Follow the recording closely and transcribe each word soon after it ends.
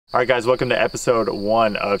All right, guys, welcome to episode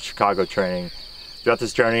 1 of Chicago Training. Throughout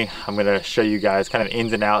this journey, I'm going to show you guys kind of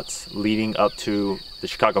ins and outs leading up to the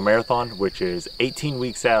Chicago Marathon, which is 18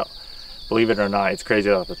 weeks out. Believe it or not, it's crazy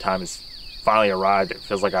that the time has finally arrived. It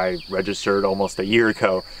feels like I registered almost a year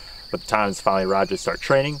ago, but the time has finally arrived to start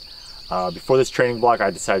training. Before this training block,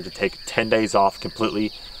 I decided to take 10 days off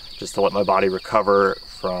completely just to let my body recover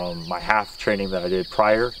from my half training that I did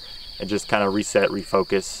prior, and just kind of reset,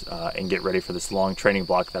 refocus, and get ready for this long training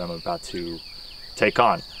block that I'm about to take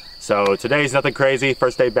on. So today's nothing crazy.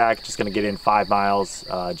 First day back, just gonna get in 5 miles,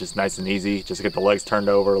 just nice and easy, just to get the legs turned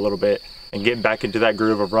over a little bit and getting back into that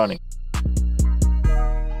groove of running.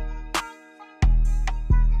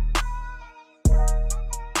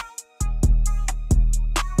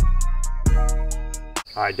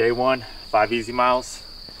 All right, day 1, 5 easy miles.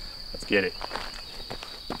 Let's get it.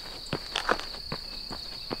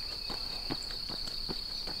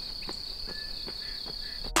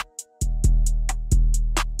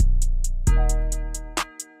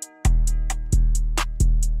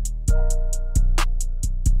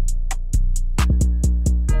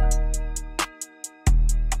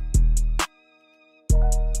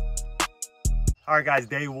 All right, guys,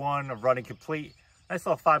 day 1 of running complete. Nice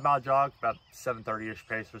little 5-mile jog, about 7:30-ish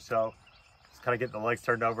pace or so. Just kind of getting the legs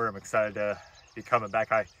turned over. I'm excited to be coming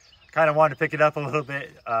back. I kind of wanted to pick it up a little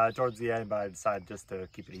bit towards the end, but I decided just to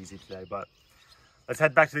keep it easy today. But let's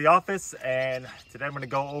head back to the office, and today I'm going to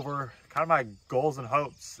go over kind of my goals and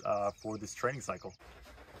hopes for this training cycle.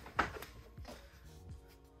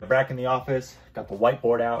 We're back in the office, got the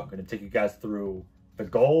whiteboard out. I'm going to take you guys through the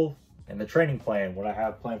goal and the training plan, what I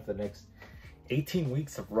have planned for the next 18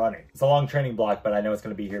 weeks of running. It's a long training block, but I know it's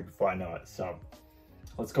going to be here before I know it. So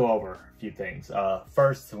let's go over a few things.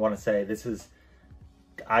 First, I want to say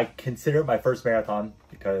I consider it my first marathon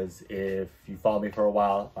because if you follow me for a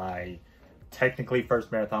while, my technically first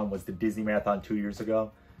marathon was the Disney Marathon 2 years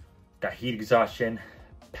ago. Got heat exhaustion,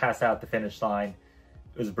 passed out at the finish line.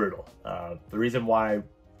 It was brutal. The reason why I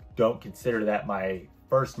don't consider that my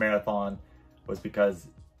first marathon was because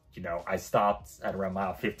I stopped at around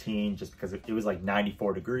mile 15 just because it was like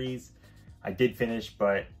 94 degrees. I did finish,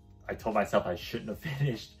 but I told myself I shouldn't have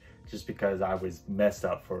finished just because I was messed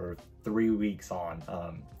up for 3 weeks on.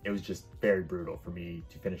 It was just very brutal for me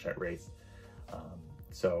to finish that race.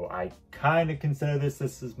 So I kind of consider this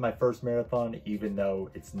is my first marathon, even though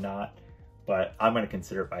it's not, but I'm going to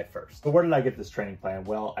consider it my first. But where did I get this training plan?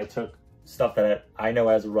 Well, I took stuff that I know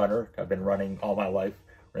as a runner. I've been running all my life,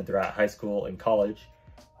 ran throughout high school and college.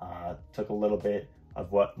 Took a little bit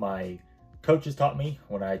of what my coaches taught me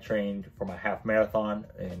when I trained for my half marathon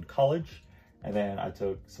in college. And then I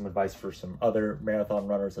took some advice for some other marathon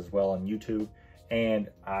runners as well on YouTube. And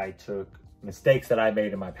I took mistakes that I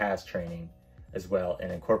made in my past training as well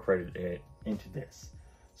and incorporated it into this.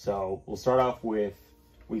 So we'll start off with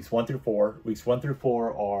weeks 1 through 4. Weeks 1 through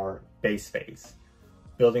 4 are base phase.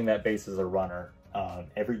 Building that base as a runner.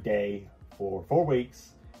 Every day for 4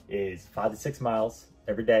 weeks is 5 to 6 miles.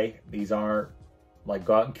 Every day. These aren't like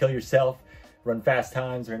go out and kill yourself, run fast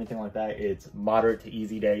times or anything like that. It's moderate to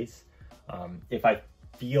easy days. If I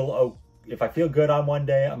feel good on one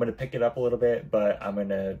day, I'm going to pick it up a little bit, but I'm going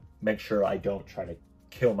to make sure I don't try to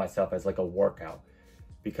kill myself as like a workout,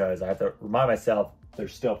 because I have to remind myself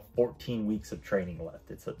there's still 14 weeks of training left.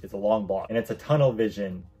 It's a long block, and it's a tunnel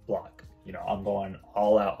vision block. I'm going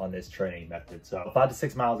all out on this training method. So 5 to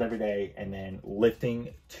 6 miles every day, and then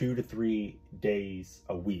lifting 2 to 3 days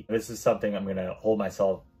a week. This is something I'm going to hold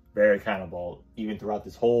myself very accountable even throughout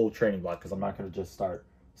this whole training block, because I'm not going to just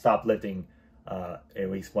stop lifting in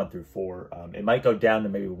weeks 1 through 4. It might go down to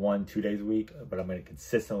maybe 1-2 days a week, but I'm going to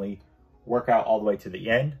consistently work out all the way to the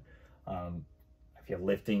end. I feel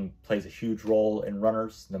lifting plays a huge role in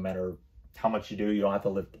runners. No matter how much you do, you don't have to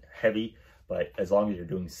lift heavy. But as long as you're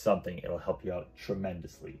doing something, it'll help you out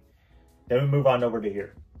tremendously. Then we move on over to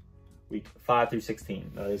here. Week 5 through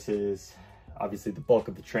 16. Now this is obviously the bulk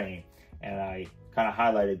of the training. And I kind of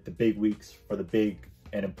highlighted the big weeks for the big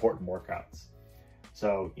and important workouts.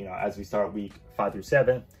 So, as we start week 5 through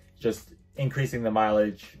 7, just increasing the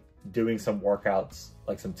mileage, doing some workouts,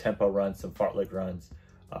 like some tempo runs, some fartlek runs,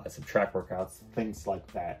 some track workouts, things like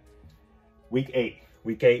that. Week 8.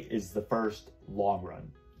 Week 8 is the first long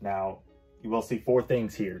run. Now, you will see 4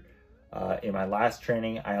 things here. In my last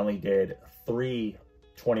training, I only did 3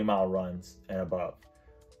 20-mile runs and above.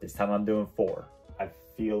 This time I'm doing 4. I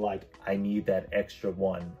feel like I need that extra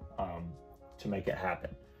one to make it happen.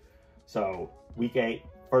 So week 8,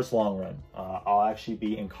 first long run. I'll actually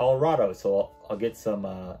be in Colorado, so I'll get some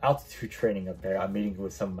altitude training up there. I'm meeting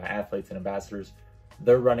with some of my athletes and ambassadors.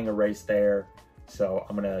 They're running a race there. So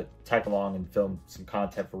I'm gonna tag along and film some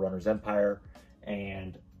content for Runner's Empire,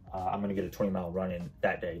 and I'm gonna get a 20-mile run in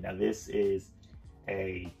that day. Now this is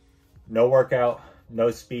a no workout,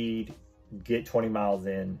 no speed, get 20 miles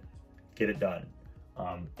in, get it done,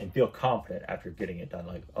 and feel confident after getting it done.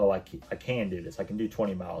 Like, oh, I can do this. I can do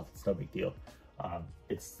 20 miles. It's no big deal.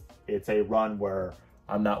 It's a run where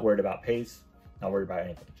I'm not worried about pace, not worried about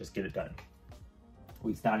anything. Just get it done.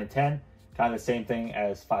 Weeks 9 and 10, kind of the same thing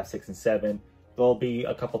as 5, 6, and 7. There'll be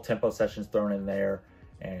a couple tempo sessions thrown in there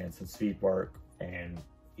and some speed work and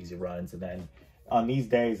easy runs. And then on these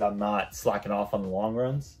days, I'm not slacking off on the long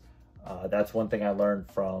runs. That's one thing I learned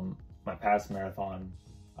from my past marathon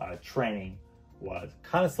training, was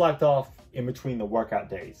kind of slacked off in between the workout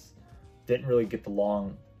days. Didn't really get the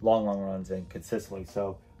long runs in consistently.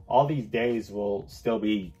 So all these days will still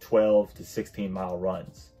be 12 to 16 mile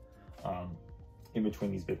runs in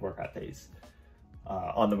between these big workout days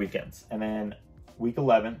on the weekends. And then week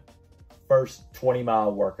 11, first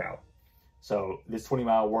 20-mile workout. So this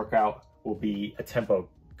 20-mile workout will be a tempo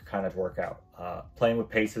kind of workout, playing with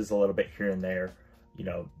paces a little bit here and there, you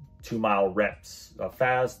know, 2-mile reps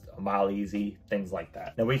fast, a mile easy, things like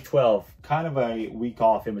that. Now week 12, kind of a week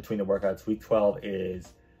off in between the workouts. Week 12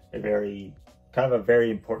 is a very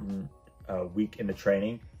important week in the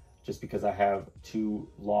training, just because I have 2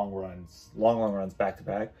 long runs back to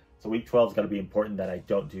back. So week 12 is going to be important that I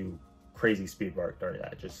don't do crazy speed work during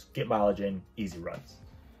that. Just get mileage in, easy runs.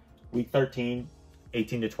 Week 13,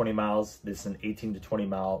 18 to 20 miles. This is an 18 to 20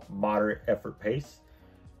 mile moderate effort pace.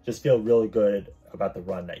 Just feel really good about the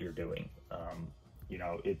run that you're doing. You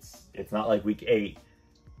know, it's not like week 8.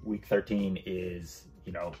 Week 13 is,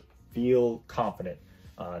 you know, feel confident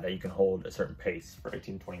that you can hold a certain pace for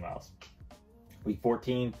 18 to 20 miles. Week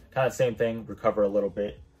 14, kind of same thing, recover a little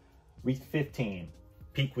bit. Week 15,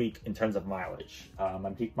 peak week in terms of mileage. My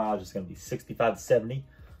peak mileage is going to be 65 to 70.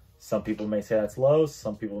 Some people may say that's low,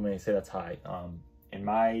 some people may say that's high. In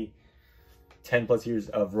my 10 plus years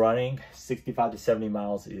of running, 65 to 70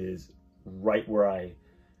 miles is right where I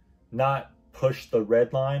not push the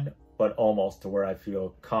red line, but almost to where I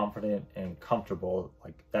feel confident and comfortable.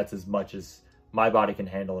 Like that's as much as my body can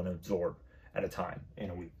handle and absorb at a time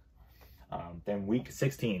in a week. Then week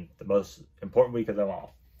 16, the most important week of them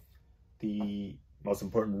all, the most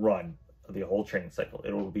important run of the whole training cycle.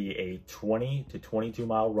 It will be a 20 to 22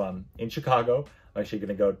 mile run in Chicago. I'm actually going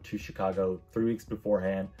to go to Chicago 3 weeks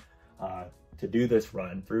beforehand to do this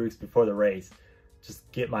run, 3 weeks before the race. Just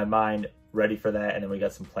get my mind ready for that. And then we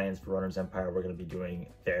got some plans for Runner's Empire we're going to be doing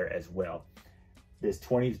there as well. This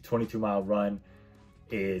 20 to 22 mile run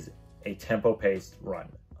is a tempo paced run,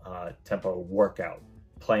 tempo workout,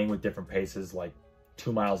 playing with different paces, like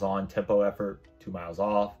 2 miles on tempo effort, 2 miles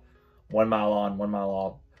off, 1 mile on, 1 mile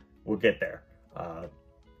off. We'll get there.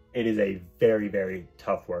 It is a very, very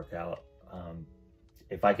tough workout.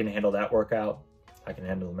 If I can handle that workout, I can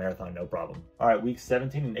handle the marathon, no problem. All right, weeks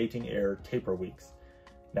 17 and 18 are taper weeks.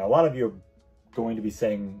 Now, a lot of you are going to be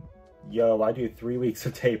saying, yo, I do 3 weeks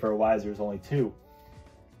of taper, why is there's only 2?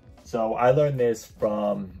 So I learned this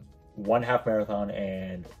from 1 half marathon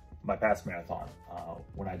and my past marathon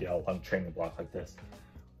when I did a long training block like this.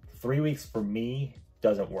 3 weeks for me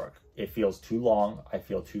doesn't work. It feels too long. I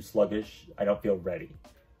feel too sluggish. I don't feel ready.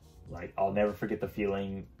 Like, I'll never forget the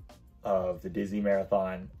feeling of the Disney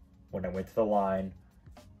Marathon when I went to the line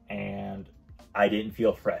and I didn't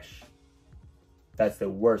feel fresh. That's the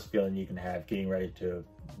worst feeling you can have, getting ready to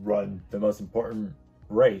run the most important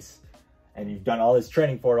race, and you've done all this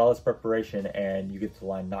training for it, all this preparation, and you get to the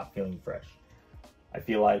line not feeling fresh. I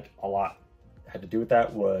feel like a lot had to do with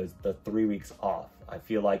that was the 3 weeks off. I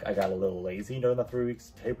feel like I got a little lazy during the 3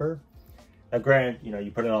 weeks taper. Now granted, you know,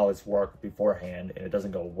 you put in all this work beforehand and it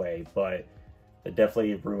doesn't go away, but it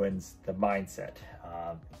definitely ruins the mindset.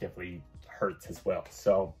 It definitely hurts as well.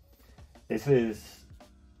 So this is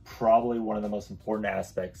probably one of the most important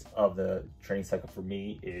aspects of the training cycle for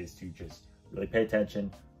me, is to just really pay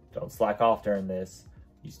attention. Don't slack off during this.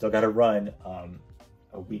 You still got to run.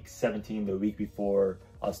 A week 17, the week before,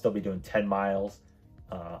 I'll still be doing 10 miles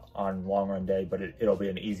on long run day, but it'll be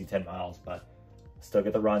an easy 10 miles, but still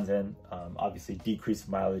get the runs in. Obviously decrease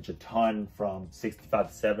mileage a ton from 65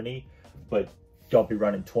 to 70, but don't be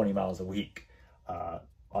running 20 miles a week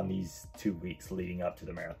on these 2 weeks leading up to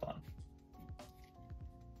the marathon.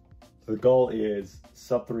 So the goal is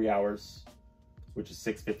sub 3 hours, which is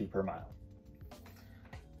 6:50 per mile.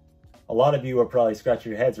 A lot of you are probably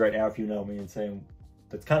scratching your heads right now if you know me and saying,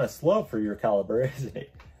 that's kind of slow for your caliber, isn't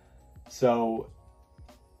it? So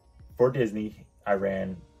for Disney, I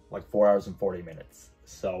ran like 4 hours and 40 minutes.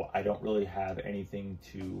 So I don't really have anything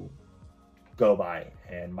to go by.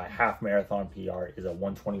 And my half marathon PR is a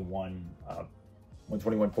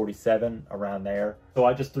 121.47, around there. So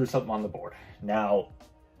I just threw something on the board. Now,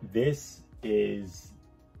 this is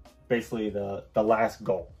basically the last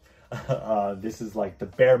goal. This is like the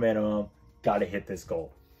bare minimum, gotta hit this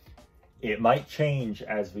goal. It might change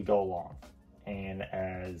as we go along and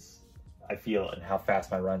as I feel and how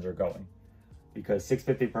fast my runs are going, because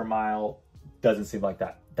 650 per mile doesn't seem like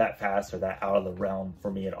that fast or that out of the realm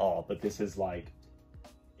for me at all. But this is like,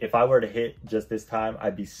 if I were to hit just this time,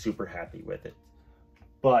 I'd be super happy with it.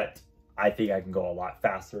 But I think I can go a lot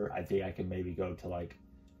faster. I think I can maybe go to like,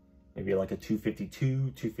 maybe like a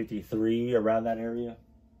 252, 253, around that area.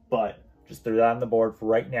 But just throw that on the board for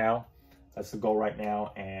right now. That's the goal right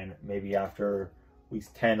now. And maybe after weeks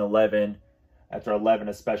 10, 11, after 11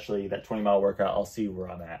 especially, that 20-mile workout, I'll see where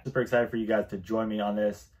I'm at. Super excited for you guys to join me on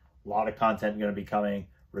this. A lot of content going to be coming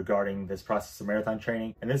regarding this process of marathon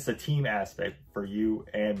training. And this is a team aspect for you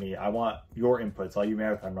and me. I want your inputs, all you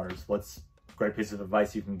marathon runners. What's a great piece of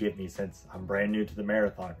advice you can give me, since I'm brand new to the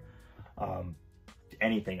marathon?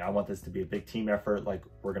 Anything. I want this to be a big team effort. Like,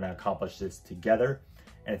 we're going to accomplish this together.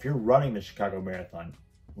 And if you're running the Chicago Marathon,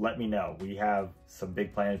 let me know. We have some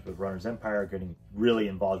big plans with Runners Empire, getting really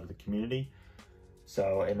involved with the community.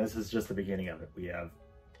 So, and this is just the beginning of it.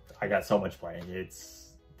 I got so much planned.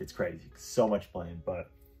 It's crazy. So much planned. But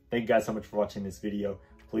thank you guys so much for watching this video.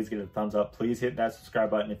 Please give it a thumbs up. Please hit that subscribe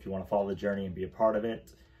button if you want to follow the journey and be a part of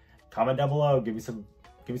it. Comment down below. Give me some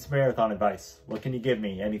marathon advice. What can you give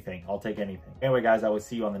me? Anything. I'll take anything. Anyway, guys, I will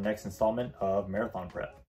see you on the next installment of Marathon Prep.